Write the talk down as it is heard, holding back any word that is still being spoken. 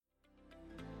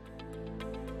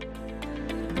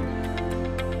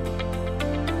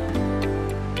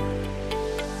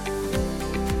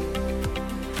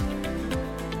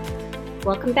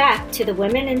welcome back to the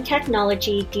Women in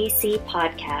Technology DC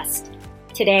podcast.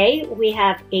 Today, we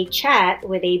have a chat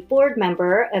with a board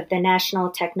member of the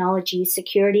National Technology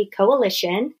Security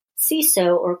Coalition,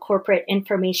 CISO or Corporate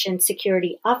Information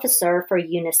Security Officer for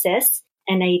Unisys,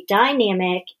 and a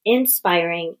dynamic,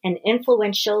 inspiring, and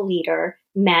influential leader,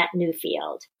 Matt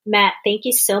Newfield. Matt, thank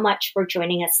you so much for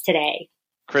joining us today.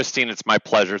 Christine, it's my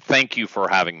pleasure. Thank you for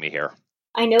having me here.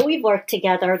 I know we've worked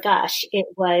together. Gosh, it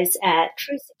was at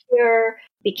TrueSecure,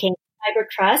 became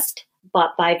CyberTrust,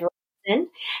 bought by Verizon.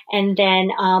 And then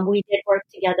we did work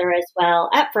together as well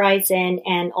at Verizon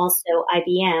and also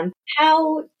IBM.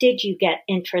 How did you get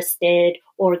interested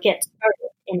or get started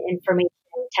in information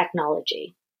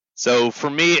technology? So for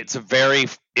me, it's a very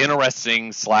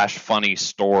interesting / funny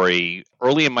story.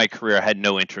 Early in my career, I had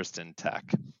no interest in tech.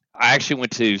 I actually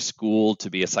went to school to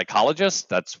be a psychologist.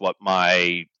 That's what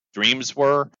my dreams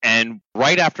were. And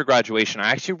right after graduation,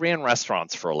 I actually ran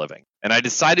restaurants for a living. And I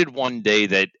decided one day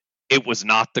that it was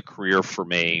not the career for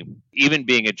me. Even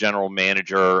being a general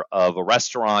manager of a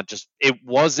restaurant, it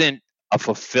wasn't a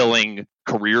fulfilling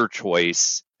career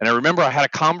choice. And I remember I had a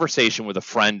conversation with a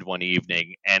friend one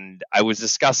evening, and I was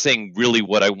discussing really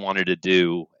what I wanted to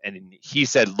do. And he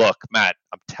said, "Look, Matt,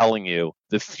 I'm telling you,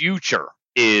 the future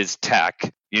is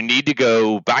tech. You need to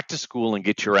go back to school and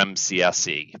get your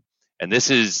MCSE." And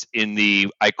this is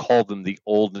I call them the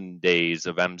olden days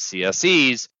of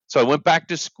MCSEs. So I went back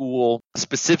to school,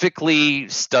 specifically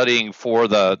studying for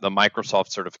the Microsoft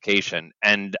certification,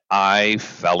 and I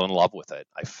fell in love with it.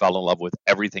 I fell in love with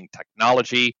everything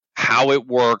technology, how it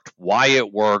worked, why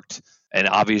it worked, and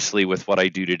obviously with what I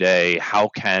do today, how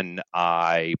can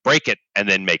I break it and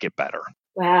then make it better?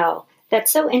 Wow,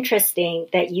 that's so interesting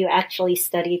that you actually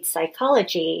studied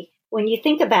psychology. When you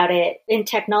think about it, in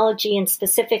technology and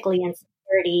specifically in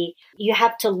security, you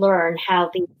have to learn how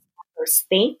these numbers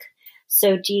think.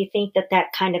 So do you think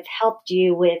that kind of helped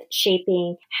you with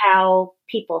shaping how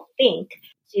people think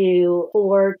to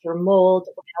forge or mold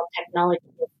how technology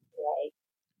is today?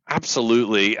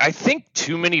 Absolutely. I think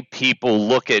too many people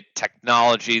look at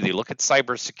technology, they look at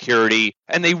cybersecurity,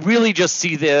 and they really just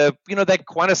see that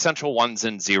quintessential ones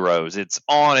and zeros. It's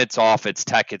on, it's off, it's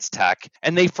tech.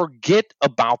 And they forget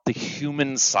about the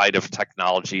human side of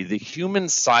technology, the human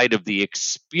side of the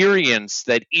experience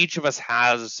that each of us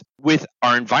has with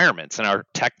our environments and our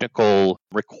technical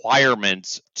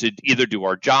requirements to either do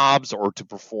our jobs or to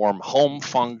perform home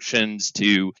functions,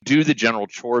 to do the general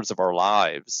chores of our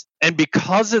lives. And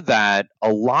because of that,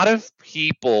 a lot of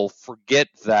people forget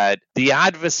that the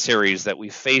adversaries that we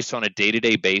face on a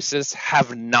day-to-day basis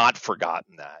have not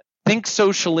forgotten that. Think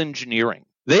social engineering.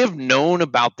 They have known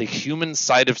about the human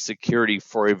side of security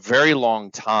for a very long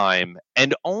time,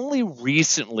 and only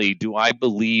recently do I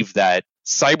believe that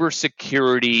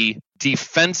cybersecurity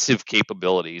defensive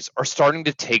capabilities are starting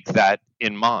to take that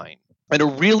in mind. And a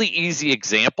really easy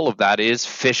example of that is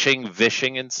phishing,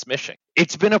 vishing, and smishing.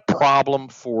 It's been a problem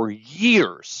for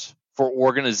years for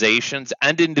organizations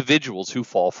and individuals who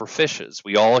fall for phishes.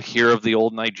 We all hear of the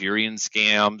old Nigerian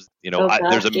scams.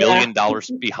 There's $1 million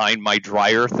behind my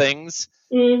dryer things.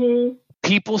 Mm-hmm.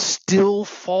 People still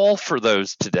fall for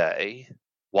those today.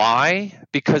 Why?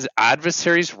 Because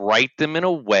adversaries write them in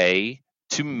a way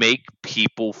to make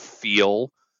people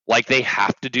feel like they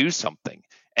have to do something.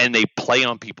 And they play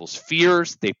on people's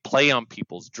fears, they play on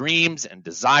people's dreams and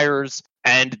desires,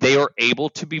 and they are able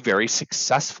to be very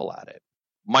successful at it.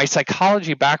 My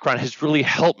psychology background has really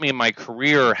helped me in my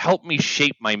career, helped me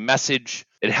shape my message.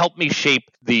 It helped me shape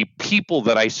the people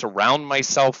that I surround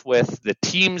myself with, the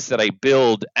teams that I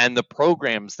build, and the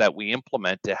programs that we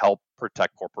implement to help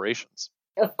protect corporations.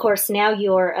 Of course, now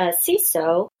you're a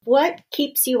CISO. What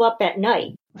keeps you up at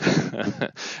night?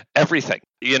 Everything.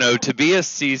 To be a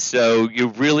CISO, you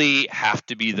really have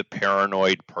to be the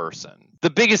paranoid person. The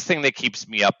biggest thing that keeps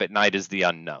me up at night is the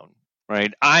unknown,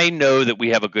 right? I know that we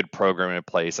have a good program in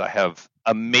place. I have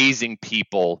amazing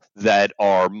people that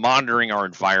are monitoring our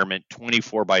environment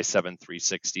 24/7,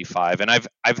 365. And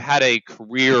I've had a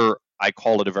career, I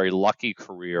call it a very lucky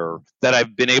career, that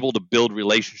I've been able to build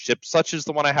relationships such as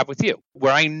the one I have with you,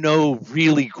 where I know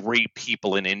really great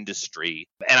people in industry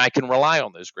and I can rely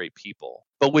on those great people.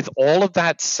 But with all of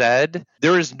that said,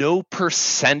 there is no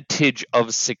percentage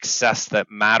of success that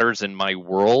matters in my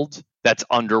world that's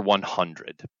under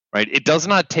 100. Right? It does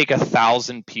not take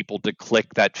 1,000 people to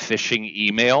click that phishing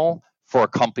email for a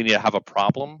company to have a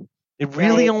problem. It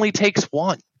really only takes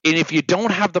one. And if you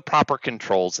don't have the proper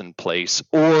controls in place,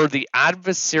 or the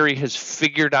adversary has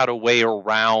figured out a way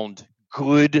around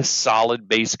good, solid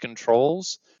base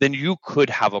controls, then you could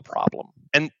have a problem.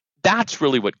 And that's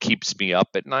really what keeps me up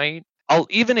at night. I'll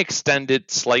even extend it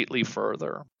slightly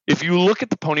further. If you look at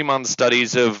the Ponemon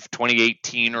studies of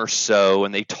 2018 or so,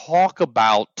 and they talk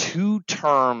about two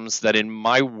terms that in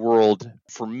my world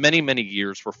for many, many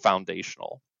years were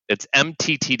foundational. It's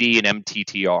MTTD and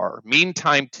MTTR, mean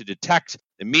time to detect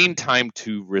and mean time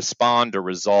to respond or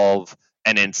resolve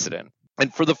an incident.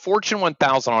 And for the Fortune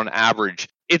 1000 on average,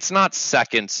 it's not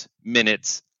seconds,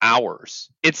 minutes, hours.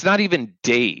 It's not even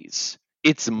days.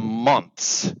 It's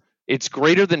months. It's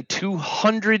greater than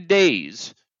 200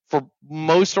 days for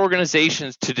most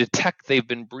organizations to detect they've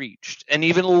been breached, and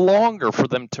even longer for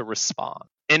them to respond.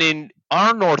 And in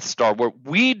our North Star, what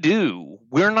we do,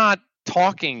 we're not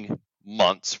talking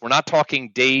months, we're not talking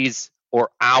days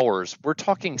or hours, we're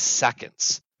talking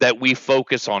seconds that we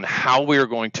focus on how we are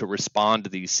going to respond to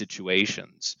these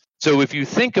situations. So if you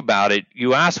think about it,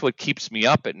 you ask what keeps me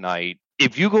up at night.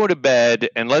 If you go to bed,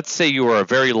 and let's say you are a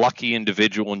very lucky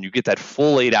individual and you get that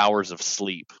full 8 hours of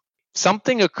sleep,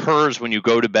 something occurs when you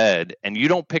go to bed and you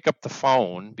don't pick up the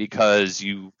phone because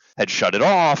you had shut it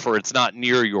off or it's not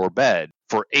near your bed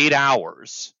for 8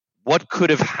 hours. What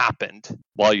could have happened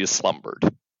while you slumbered?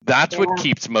 That's what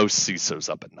keeps most CISOs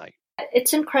up at night.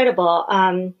 It's incredible.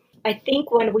 I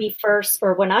think when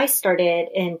I started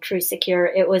in TruSecure,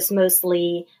 it was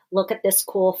mostly look at this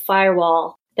cool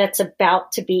firewall that's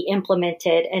about to be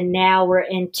implemented. And now we're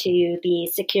into the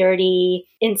security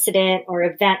incident or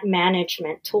event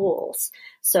management tools.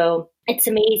 So it's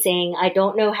amazing. I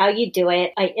don't know how you do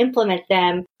it. I implement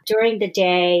them during the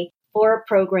day for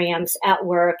programs at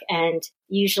work, and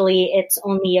usually it's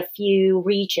only a few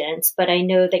regions, but I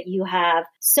know that you have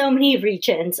so many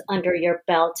regions under your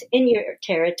belt in your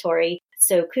territory.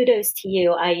 So kudos to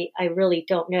you. I really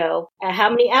don't know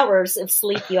how many hours of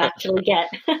sleep you actually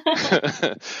get.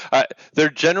 They're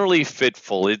generally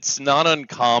fitful. It's not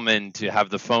uncommon to have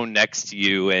the phone next to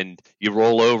you and you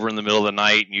roll over in the middle of the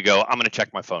night and you go, I'm going to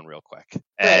check my phone real quick.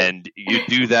 Right. And you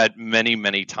do that many,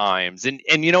 many times. And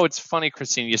you know, it's funny,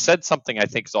 Christine, you said something I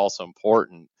think is also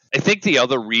important. I think the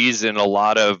other reason a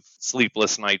lot of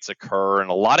sleepless nights occur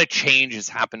and a lot of change has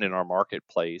happened in our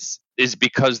marketplace is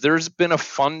because there's been a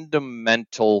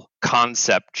fundamental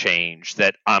concept change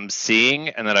that I'm seeing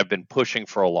and that I've been pushing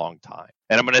for a long time.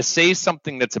 And I'm going to say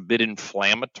something that's a bit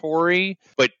inflammatory,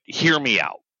 but hear me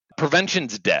out.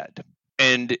 Prevention's dead,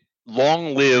 and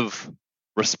long live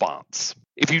response.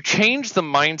 If you change the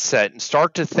mindset and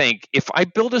start to think, if I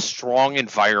build a strong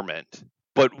environment,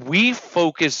 but we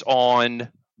focus on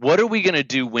what are we going to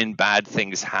do when bad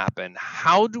things happen?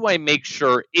 How do I make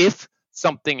sure if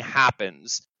something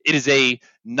happens, it is a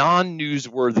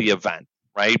non-newsworthy event,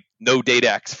 right? No data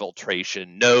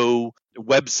exfiltration, no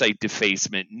website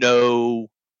defacement, no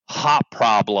hot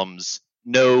problems,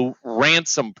 no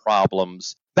ransom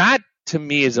problems. That, to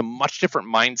me, is a much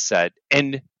different mindset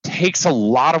and takes a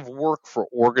lot of work for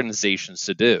organizations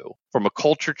to do, from a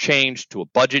culture change to a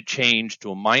budget change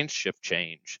to a mind shift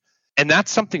change. And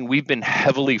that's something we've been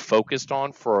heavily focused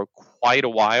on for quite a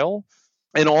while,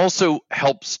 and also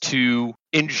helps to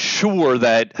ensure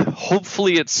that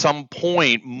hopefully at some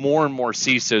point more and more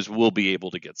CISOs will be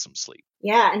able to get some sleep.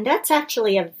 Yeah, and that's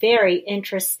actually a very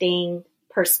interesting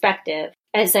perspective.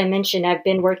 As I mentioned, I've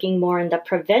been working more on the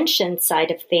prevention side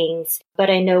of things, but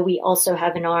I know we also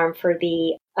have an arm for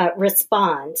the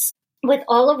response. With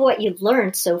all of what you've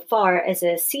learned so far as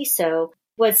a CISO,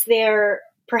 was there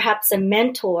perhaps a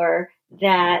mentor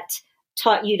that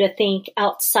taught you to think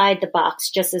outside the box,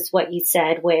 just as what you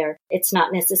said, where it's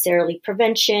not necessarily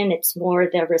prevention, it's more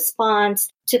the response,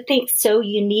 to think so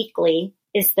uniquely?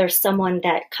 Is there someone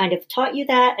that kind of taught you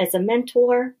that as a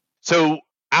mentor? So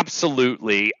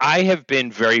absolutely. I have been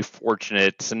very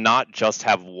fortunate to not just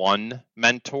have one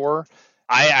mentor.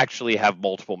 I actually have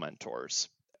multiple mentors.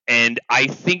 And I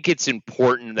think it's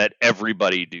important that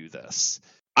everybody do this.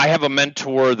 I have a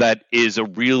mentor that is a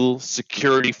real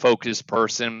security-focused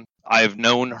person. I've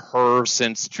known her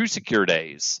since TruSecure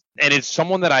days. And it's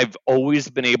someone that I've always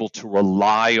been able to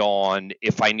rely on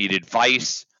if I need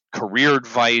advice, career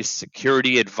advice,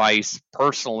 security advice,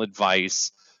 personal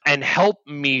advice, and help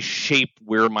me shape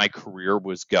where my career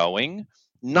was going.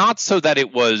 Not so that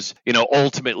it was,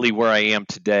 ultimately where I am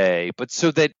today, but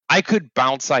so that I could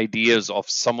bounce ideas off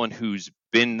someone who's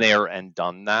been there and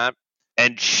done that.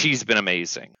 And she's been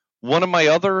amazing. One of my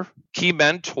other key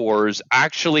mentors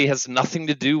actually has nothing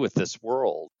to do with this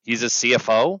world. He's a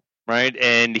CFO, right?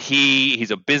 And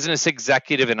he's a business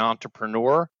executive and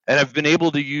entrepreneur. And I've been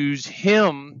able to use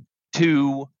him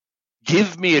to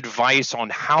give me advice on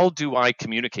how do I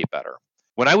communicate better.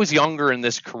 When I was younger in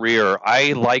this career,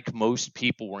 I, like most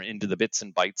people, were into the bits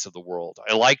and bytes of the world.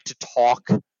 I like to talk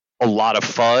a lot of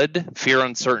FUD, fear,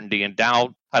 uncertainty, and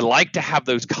doubt. I like to have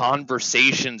those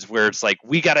conversations where it's like,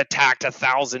 we got attacked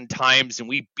 1,000 times and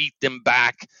we beat them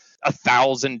back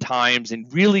 1,000 times,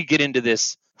 and really get into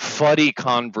this fuddy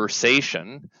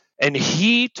conversation. And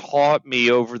he taught me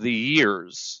over the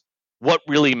years what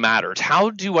really matters.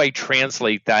 How do I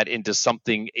translate that into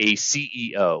something a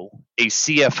CEO, a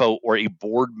CFO, or a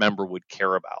board member would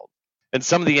care about? And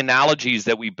some of the analogies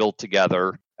that we built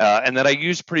together and that I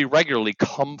use pretty regularly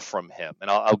come from him.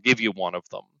 And I'll give you one of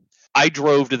them. I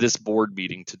drove to this board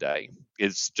meeting today.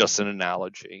 It's just an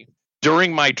analogy.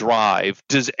 During my drive,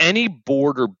 does any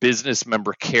board or business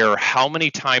member care how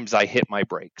many times I hit my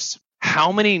brakes?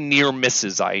 How many near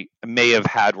misses I may have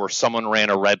had where someone ran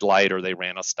a red light or they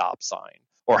ran a stop sign?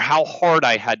 Or how hard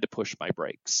I had to push my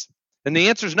brakes? And the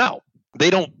answer is no. They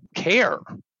don't care.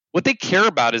 What they care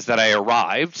about is that I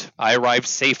arrived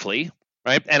safely,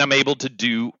 right? And I'm able to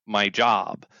do my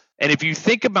job. And if you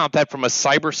think about that from a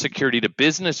cybersecurity to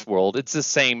business world, it's the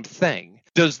same thing.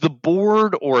 Does the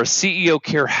board or a CEO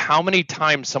care how many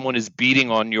times someone is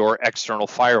beating on your external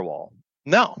firewall?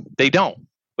 No, they don't.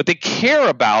 What they care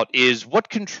about is what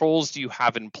controls do you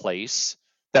have in place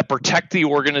that protect the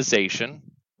organization,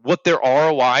 what their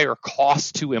ROI or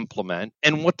cost to implement,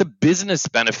 and what the business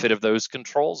benefit of those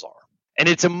controls are. And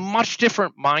it's a much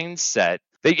different mindset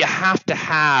that you have to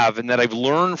have, and that I've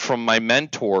learned from my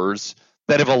mentors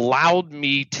that have allowed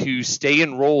me to stay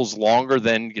in roles longer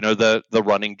than, the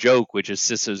running joke, which is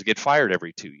CISOs get fired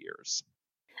every 2 years.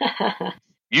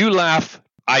 You laugh,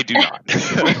 I do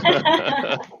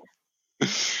not.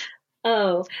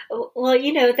 Oh,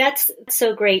 well, that's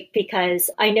so great, because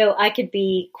I know I could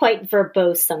be quite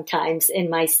verbose sometimes in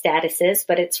my statuses,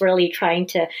 but it's really trying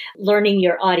to learning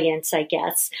your audience, I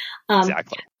guess.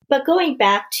 Exactly. But going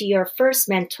back to your first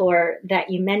mentor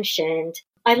that you mentioned,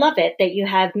 I love it that you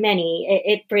have many.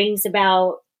 It brings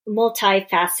about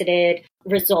multifaceted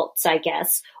results, I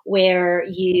guess, where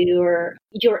your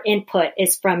input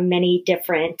is from many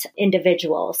different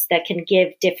individuals that can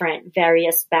give different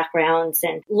various backgrounds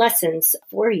and lessons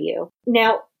for you.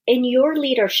 Now, in your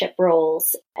leadership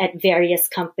roles at various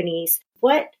companies,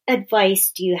 what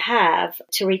advice do you have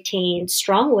to retain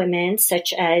strong women,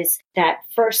 such as that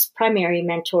first primary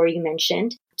mentor you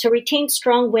mentioned, to retain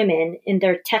strong women in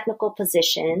their technical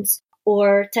positions,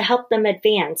 or to help them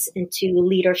advance into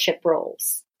leadership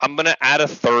roles? I'm going to add a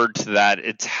third to that.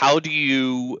 It's how do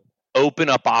you open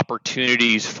up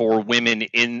opportunities for women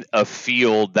in a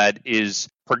field that is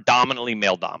predominantly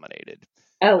male dominated?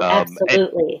 Oh,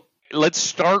 absolutely. Let's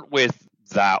start with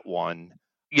that one.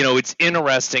 It's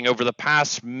interesting. Over the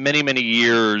past many, many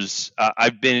years,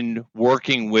 I've been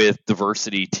working with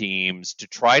diversity teams to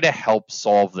try to help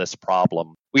solve this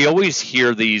problem. We always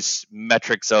hear these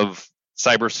metrics of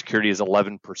cybersecurity is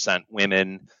 11%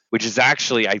 women, which is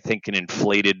actually, I think, an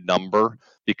inflated number,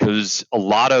 because a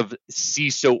lot of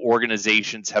CISO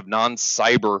organizations have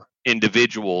non-cyber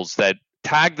individuals that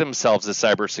tag themselves as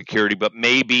cybersecurity, but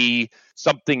maybe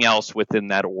something else within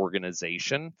that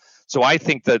organization. So I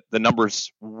think that the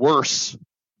number's worse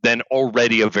than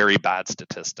already a very bad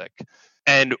statistic.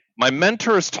 And my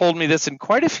mentor has told me this, and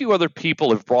quite a few other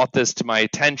people have brought this to my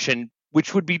attention,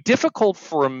 which would be difficult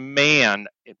for a man,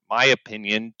 in my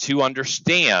opinion, to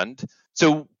understand.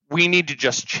 So we need to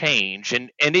just change.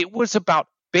 And it was about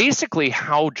basically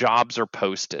how jobs are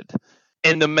posted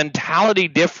and the mentality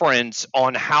difference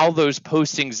on how those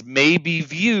postings may be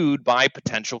viewed by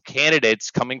potential candidates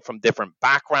coming from different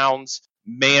backgrounds,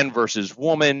 man versus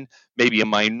woman, maybe a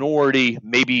minority,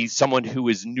 maybe someone who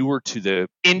is newer to the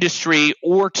industry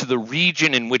or to the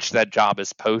region in which that job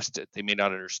is posted. They may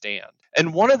not understand.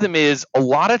 And one of them is, a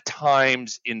lot of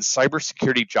times in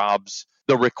cybersecurity jobs,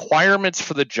 the requirements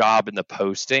for the job and the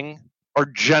posting are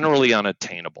generally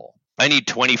unattainable. I need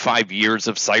 25 years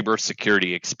of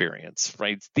cybersecurity experience,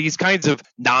 right? These kinds of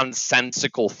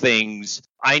nonsensical things.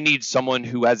 I need someone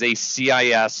who has a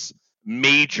CIS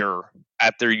major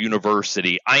at their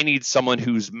university. I need someone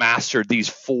who's mastered these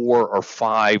 4 or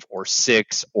 5 or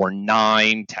 6 or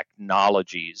 9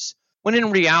 technologies, when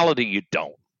in reality you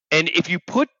don't. And if you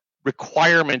put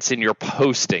requirements in your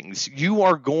postings, you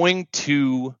are going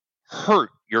to hurt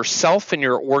yourself and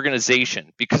your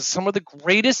organization, because some of the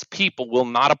greatest people will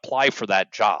not apply for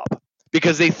that job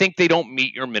because they think they don't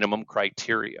meet your minimum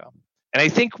criteria. And I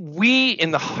think we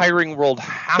in the hiring world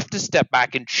have to step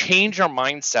back and change our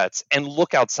mindsets and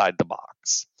look outside the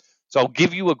box. So I'll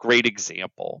give you a great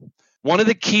example. One of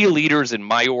the key leaders in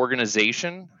my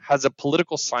organization has a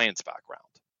political science background,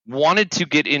 wanted to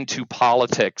get into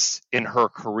politics in her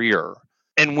career.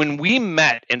 And when we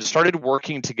met and started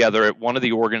working together at one of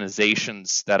the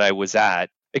organizations that I was at,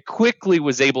 I quickly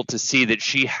was able to see that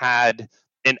she had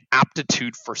an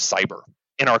aptitude for cyber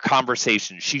in our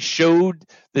conversation. She showed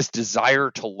this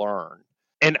desire to learn.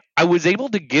 And I was able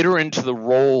to get her into the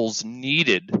roles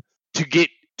needed to get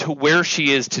to where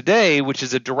she is today, which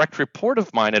is a direct report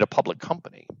of mine at a public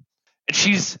company. And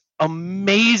she's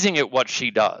amazing at what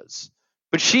she does.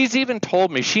 But she's even told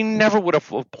me she never would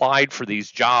have applied for these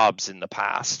jobs in the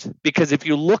past, because if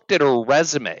you looked at her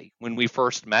resume when we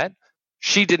first met,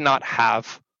 she did not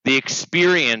have the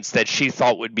experience that she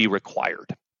thought would be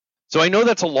required. So I know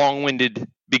that's a long-winded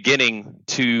beginning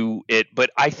to it, but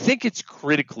I think it's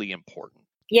critically important.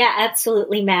 Yeah,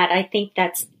 absolutely, Matt. I think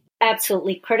that's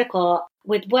absolutely critical.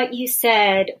 With what you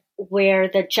said, where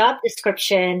the job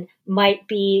description might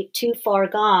be too far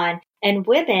gone, and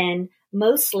women,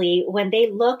 mostly, when they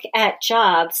look at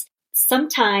jobs,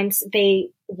 sometimes they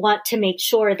want to make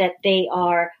sure that they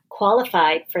are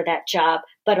qualified for that job.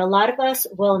 But a lot of us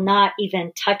will not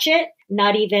even touch it,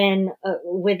 not even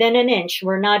within an inch.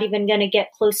 We're not even going to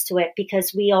get close to it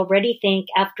because we already think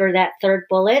after that third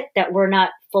bullet that we're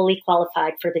not fully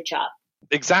qualified for the job.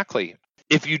 Exactly.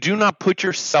 If you do not put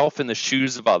yourself in the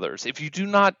shoes of others, if you do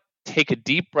not take a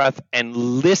deep breath and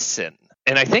listen,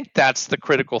 and I think that's the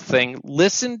critical thing,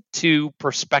 listen to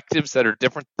perspectives that are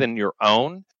different than your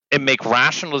own and make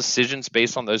rational decisions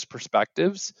based on those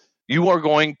perspectives, you are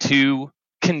going to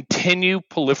continue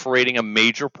proliferating a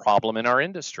major problem in our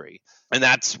industry. And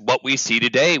that's what we see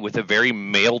today with a very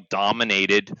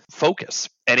male-dominated focus.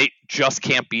 And it just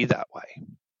can't be that way.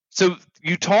 So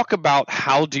you talk about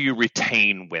how do you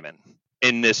retain women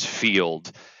in this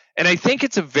field? And I think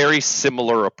it's a very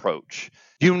similar approach.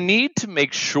 You need to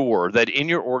make sure that in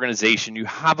your organization, you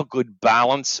have a good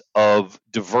balance of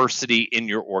diversity in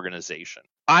your organization.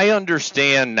 I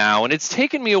understand now, and it's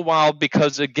taken me a while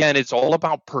because, again, it's all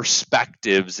about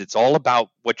perspectives. It's all about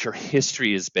what your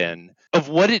history has been, of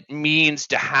what it means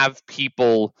to have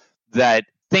people that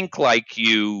think like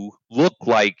you, look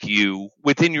like you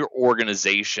within your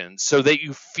organization so that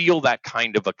you feel that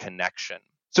kind of a connection.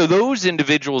 So those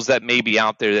individuals that may be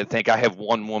out there that think I have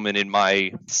one woman in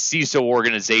my CISO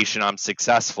organization, I'm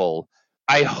successful,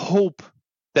 I hope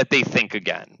that they think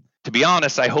again. To be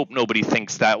honest, I hope nobody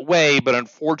thinks that way, but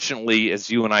unfortunately,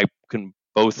 as you and I can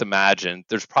both imagine,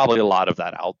 there's probably a lot of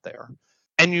that out there.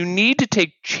 And you need to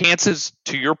take chances,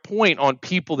 to your point, on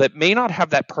people that may not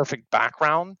have that perfect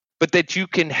background, but that you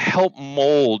can help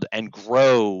mold and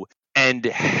grow and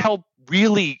help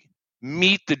really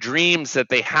meet the dreams that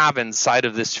they have inside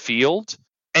of this field.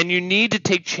 And you need to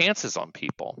take chances on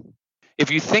people. If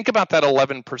you think about that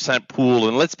 11% pool,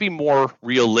 and let's be more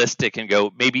realistic and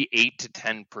go maybe 8 to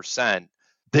 10%,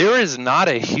 there is not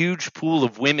a huge pool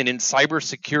of women in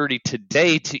cybersecurity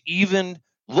today to even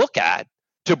look at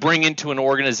to bring into an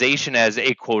organization as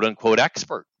a quote unquote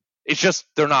expert. It's just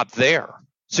they're not there.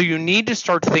 So you need to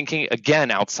start thinking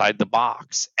again outside the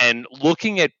box and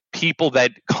looking at people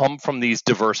that come from these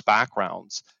diverse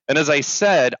backgrounds. And as I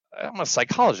said, I'm a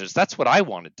psychologist. That's what I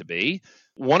wanted to be.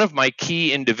 One of my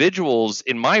key individuals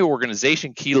in my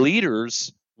organization, key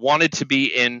leaders, wanted to be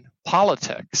in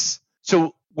politics.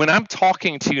 So when I'm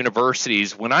talking to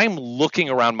universities, when I'm looking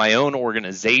around my own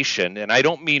organization, and I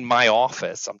don't mean my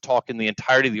office, I'm talking the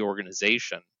entirety of the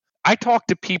organization, I talk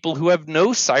to people who have no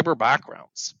cyber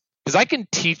backgrounds because I can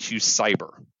teach you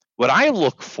cyber. What I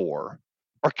look for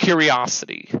are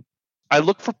curiosity. I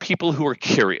look for people who are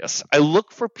curious. I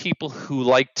look for people who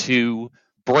like to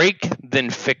break then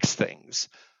fix things.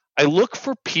 I look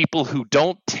for people who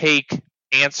don't take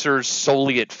answers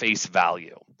solely at face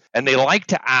value. And they like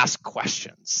to ask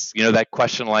questions. You know, that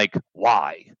question like,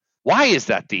 why? Why is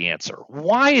that the answer?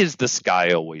 Why is the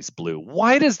sky always blue?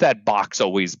 Why does that box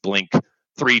always blink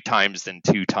 3 times than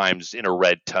 2 times in a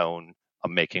red tone?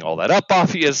 I'm making all that up,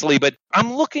 obviously, but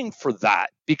I'm looking for that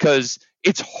because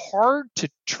it's hard to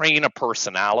train a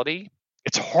personality.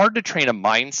 It's hard to train a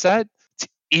mindset. It's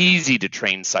easy to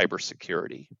train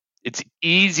cybersecurity. It's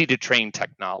easy to train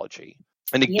technology.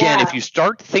 And again, if you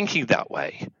start thinking that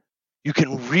way, you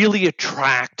can really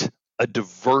attract a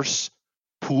diverse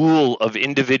pool of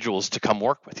individuals to come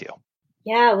work with you.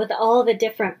 Yeah, with all the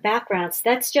different backgrounds.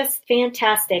 That's just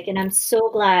fantastic. And I'm so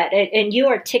glad. And you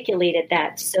articulated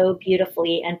that so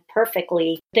beautifully and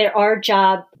perfectly. There are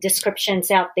job descriptions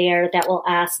out there that will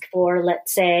ask for,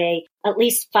 let's say, at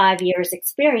least 5 years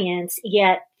experience,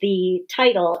 yet the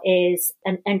title is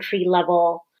an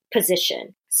entry-level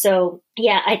position. So,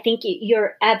 yeah, I think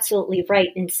you're absolutely right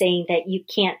in saying that you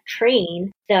can't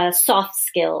train the soft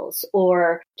skills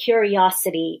or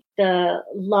curiosity, the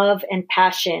love and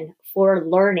passion for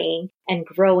learning and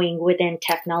growing within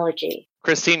technology.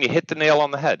 Christine, you hit the nail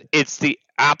on the head. It's the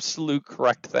absolute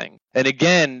correct thing. And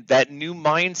again, that new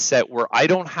mindset where I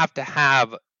don't have to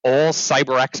have all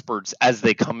cyber experts as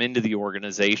they come into the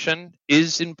organization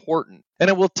is important. And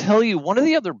I will tell you, one of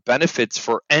the other benefits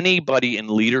for anybody in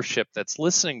leadership that's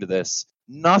listening to this,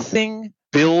 nothing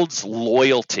builds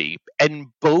loyalty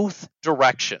in both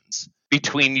directions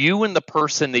between you and the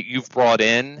person that you've brought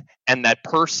in and that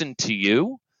person to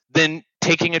you than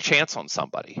taking a chance on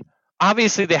somebody.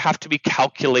 Obviously, they have to be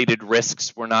calculated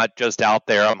risks. We're not just out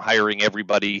there, I'm hiring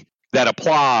everybody that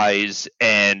applies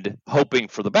and hoping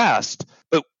for the best.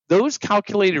 But those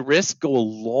calculated risks go a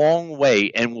long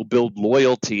way and will build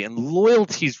loyalty. And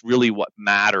loyalty is really what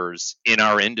matters in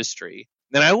our industry.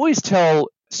 And I always tell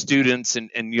students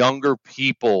and younger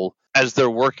people as they're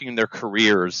working their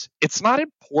careers, it's not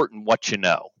important what you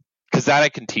know, because that I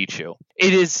can teach you.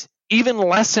 It is even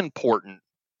less important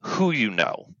who you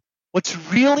know. What's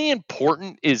really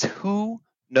important is who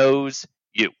knows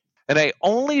you. And I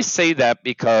only say that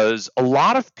because a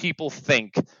lot of people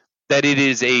think that it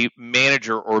is a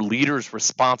manager or leader's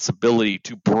responsibility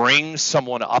to bring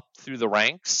someone up through the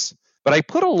ranks. But I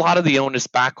put a lot of the onus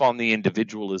back on the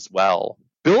individual as well.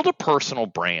 Build a personal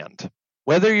brand.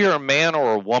 Whether you're a man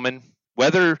or a woman,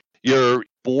 whether you're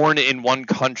born in one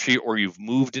country or you've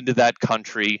moved into that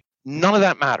country, none of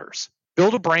that matters.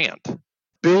 Build a brand.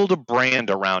 Build a brand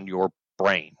around your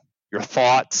brain, your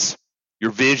thoughts,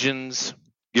 your visions,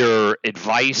 your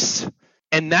advice,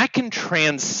 and that can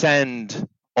transcend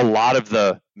a lot of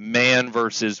the man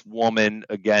versus woman,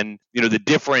 again, the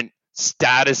different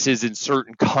statuses in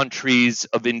certain countries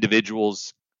of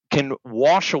individuals can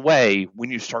wash away when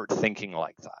you start thinking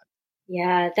like that.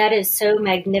 Yeah, that is so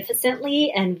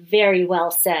magnificently and very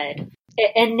well said.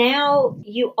 And now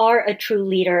you are a true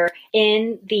leader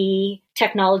in the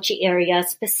technology area,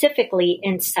 specifically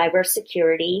in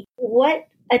cybersecurity. What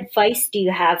advice do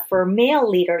you have for male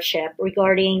leadership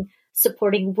regarding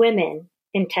supporting women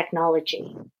in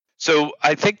technology? So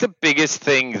I think the biggest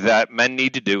thing that men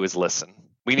need to do is listen.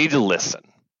 We need to listen.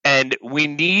 And we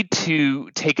need to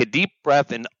take a deep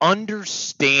breath and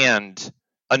understand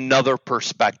another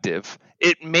perspective.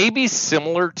 It may be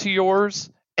similar to yours,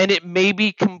 and it may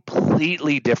be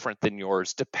completely different than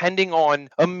yours, depending on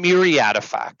a myriad of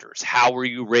factors. How were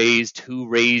you raised? Who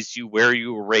raised you? Where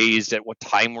you were raised? At what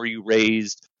time were you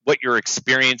raised? What your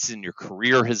experience in your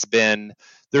career has been.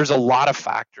 There's a lot of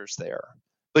factors there.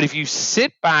 But if you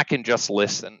sit back and just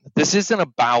listen, this isn't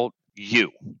about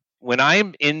you. When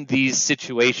I'm in these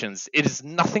situations, it has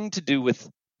nothing to do with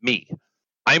me.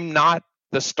 I'm not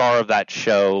the star of that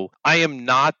show. I am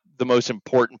not the most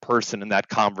important person in that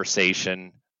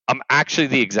conversation. I'm actually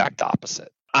the exact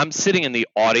opposite. I'm sitting in the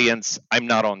audience. I'm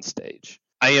not on stage.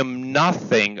 I am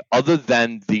nothing other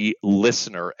than the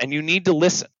listener. And you need to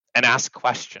listen and ask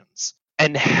questions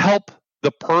and help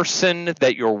the person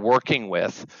that you're working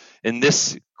with. In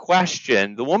this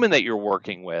question, the woman that you're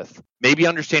working with, maybe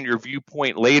understand your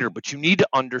viewpoint later, but you need to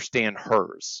understand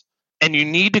hers. And you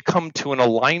need to come to an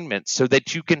alignment so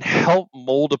that you can help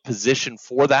mold a position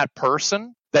for that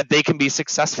person that they can be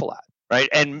successful at, right?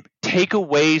 And take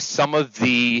away some of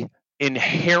the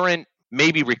inherent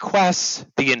maybe requests,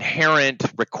 the inherent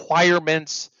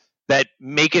requirements that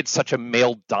make it such a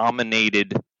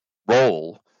male-dominated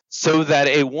role, so that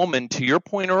a woman, to your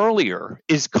point earlier,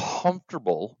 is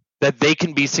comfortable that they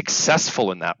can be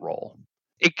successful in that role.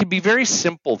 It can be very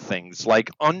simple things like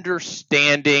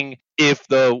understanding if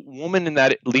the woman in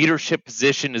that leadership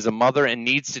position is a mother and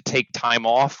needs to take time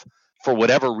off for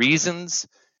whatever reasons.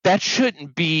 That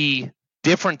shouldn't be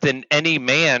different than any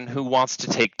man who wants to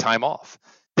take time off.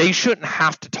 They shouldn't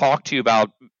have to talk to you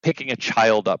about picking a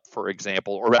child up, for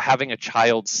example, or having a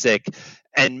child sick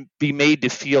and be made to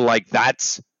feel like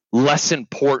that's less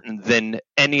important than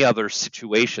any other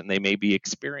situation they may be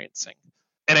experiencing.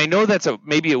 And I know that's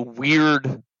maybe a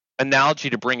weird analogy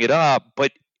to bring it up,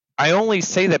 but I only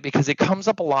say that because it comes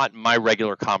up a lot in my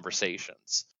regular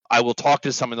conversations. I will talk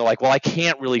to someone, they're like, well, I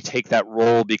can't really take that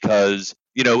role because,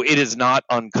 it is not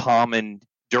uncommon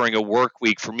during a work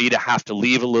week for me to have to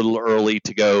leave a little early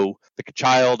to go pick a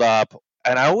child up.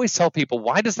 And I always tell people,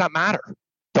 why does that matter?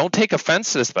 Don't take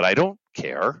offense to this, but I don't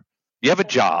care. You have a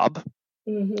job.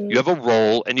 Mm-hmm. You have a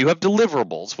role and you have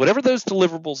deliverables, whatever those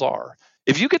deliverables are.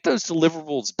 If you get those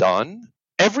deliverables done,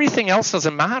 everything else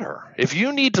doesn't matter. If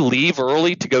you need to leave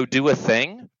early to go do a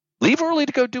thing, leave early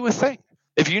to go do a thing.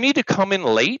 If you need to come in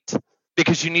late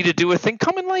because you need to do a thing,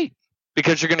 come in late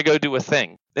because you're going to go do a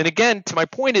thing. And again, to my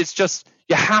point is just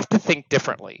you have to think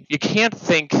differently. You can't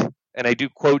think, and I do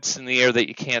quotes in the air that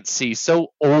you can't see,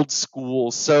 so old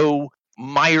school, so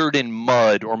mired in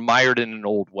mud or mired in an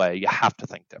old way. You have to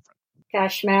think different.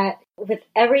 Gosh, Matt, with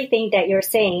everything that you're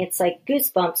saying, it's like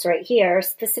goosebumps right here,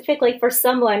 specifically for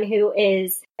someone who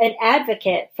is an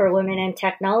advocate for women in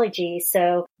technology.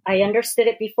 So I understood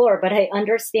it before, but I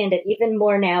understand it even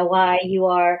more now why you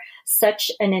are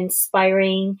such an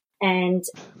inspiring and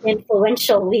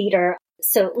influential leader.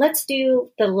 So let's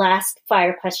do the last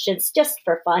fire questions just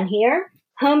for fun here.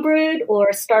 Homebrewed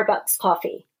or Starbucks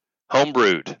coffee?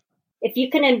 Homebrewed. If you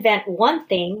can invent one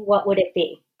thing, what would it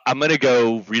be? I'm going to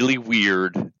go really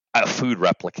weird, a food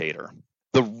replicator.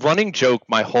 The running joke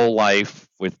my whole life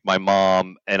with my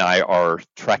mom and I are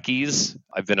Trekkies.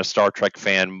 I've been a Star Trek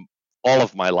fan all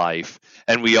of my life.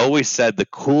 And we always said the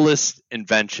coolest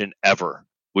invention ever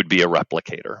would be a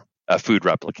replicator, a food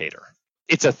replicator.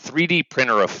 It's a 3D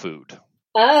printer of food.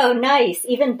 Oh, nice.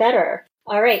 Even better.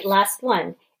 All right, last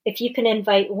one. If you can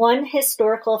invite one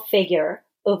historical figure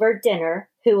over dinner,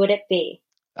 who would it be?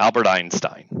 Albert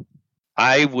Einstein.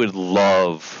 I would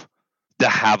love to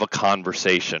have a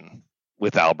conversation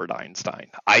with Albert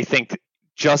Einstein. I think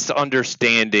just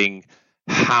understanding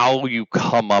how you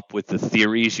come up with the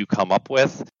theories you come up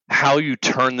with, how you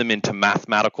turn them into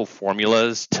mathematical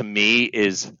formulas, to me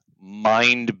is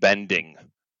mind-bending.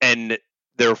 And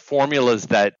they're formulas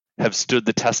that have stood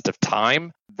the test of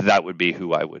time. That would be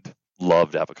who I would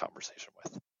love to have a conversation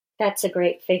with. That's a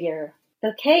great figure.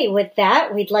 Okay, with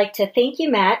that, we'd like to thank you,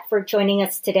 Matt, for joining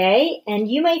us today. And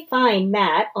you may find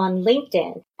Matt on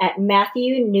LinkedIn at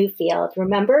Matthew Newfield.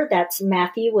 Remember, that's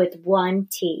Matthew with one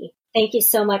T. Thank you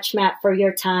so much, Matt, for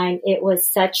your time. It was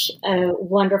such a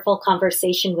wonderful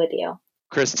conversation with you.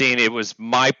 Christine, it was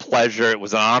my pleasure. It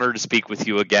was an honor to speak with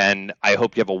you again. I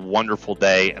hope you have a wonderful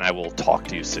day, and I will talk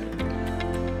to you soon.